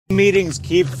Meetings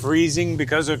keep freezing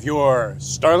because of your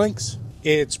Starlinks?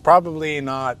 It's probably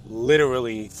not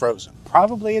literally frozen.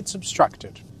 Probably it's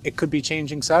obstructed. It could be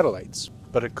changing satellites,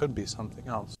 but it could be something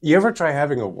else. You ever try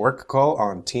having a work call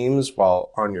on Teams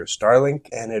while on your Starlink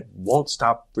and it won't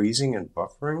stop freezing and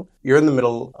buffering? You're in the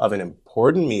middle of an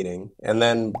important meeting and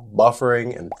then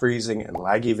buffering and freezing and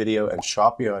laggy video and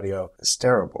choppy audio. It's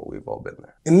terrible. We've all been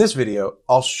there. In this video,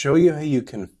 I'll show you how you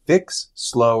can fix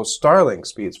slow Starlink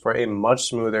speeds for a much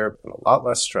smoother and a lot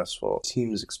less stressful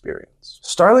Teams experience.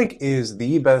 Starlink is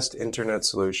the best internet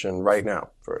solution right now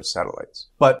for satellites,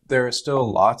 but there are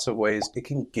still lots of ways it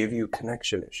can give you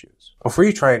connection issues. Before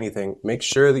you try anything, make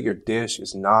sure that your dish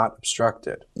is not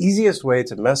obstructed. Easiest way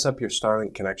to mess up your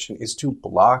Starlink connection is to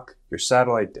block your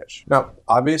satellite dish. Now,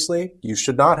 obviously, you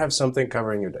should not have something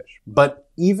covering your dish, but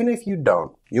even if you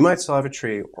don't, you might still have a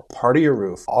tree or part of your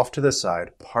roof off to the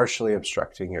side, partially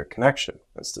obstructing your connection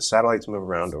as the satellites move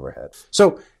around overhead.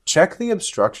 So check the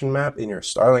obstruction map in your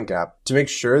Starlink app to make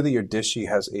sure that your dishy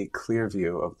has a clear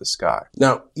view of the sky.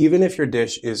 Now, even if your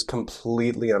dish is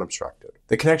completely unobstructed,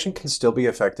 the connection can still be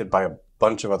affected by a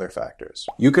bunch of other factors.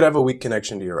 You could have a weak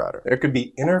connection to your router. There could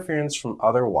be interference from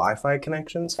other Wi-Fi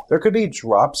connections. There could be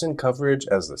drops in coverage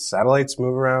as the satellites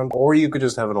move around, or you could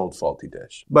just have an old faulty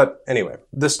dish. But anyway,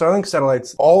 the Starlink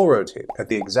satellites all rotate at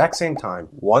the exact same time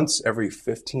once every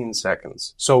 15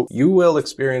 seconds. So you will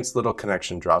experience little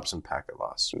connection drops and packet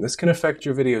loss. And this can affect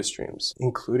your video streams,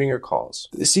 including your calls.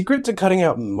 The secret to cutting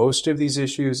out most of these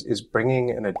issues is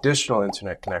bringing an additional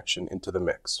internet connection into the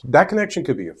mix. That connection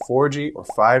could be a 4G or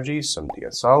 5G, some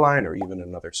DSL line, or even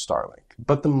another Starlink.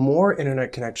 But the more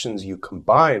internet connections you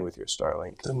combine with your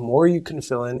Starlink, the more you can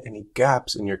fill in any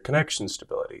gaps in your connection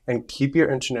stability and keep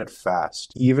your internet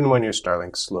fast, even when your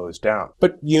Starlink slows down.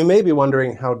 But you may be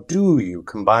wondering, how do you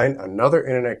combine another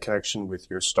internet connection with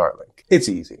your Starlink? It's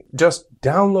easy. Just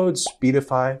download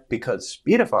Speedify, because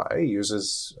Speedify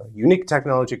uses a unique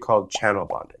technology called channel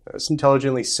bonding. This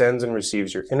intelligently sends and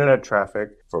receives your internet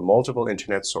traffic for multiple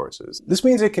internet sources. This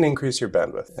means it can increase your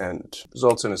bandwidth and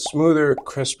results in a smoother,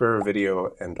 crisper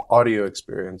video and audio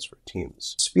experience for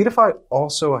Teams. Speedify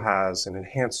also has an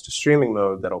enhanced streaming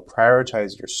mode that'll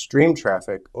prioritize your stream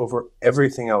traffic over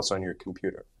everything else on your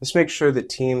computer. This makes sure that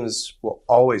Teams will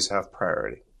always have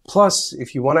priority. Plus,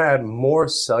 if you want to add more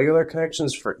cellular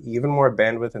connections for even more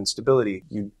bandwidth and stability,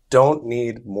 you don't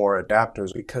need more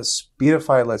adapters, because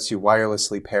Speedify lets you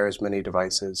wirelessly pair as many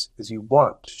devices as you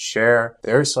want to share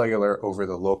their cellular over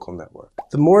the local network.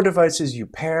 The more devices you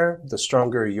pair, the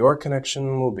stronger your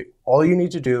connection will be. All you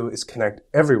need to do is connect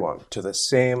everyone to the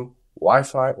same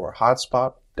Wi-Fi or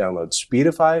hotspot. Download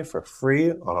Speedify for free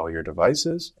on all your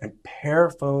devices and pair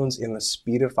phones in the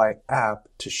Speedify app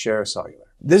to share cellular.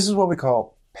 This is what we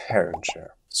call pair and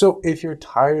share. So if you're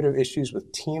tired of issues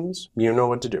with Teams, you know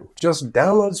what to do. Just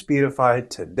download Speedify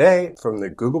today from the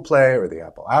Google Play or the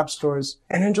Apple App Stores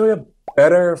and enjoy a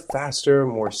better, faster,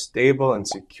 more stable, and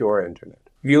secure internet.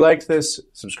 If you liked this,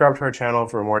 subscribe to our channel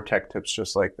for more tech tips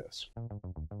just like this.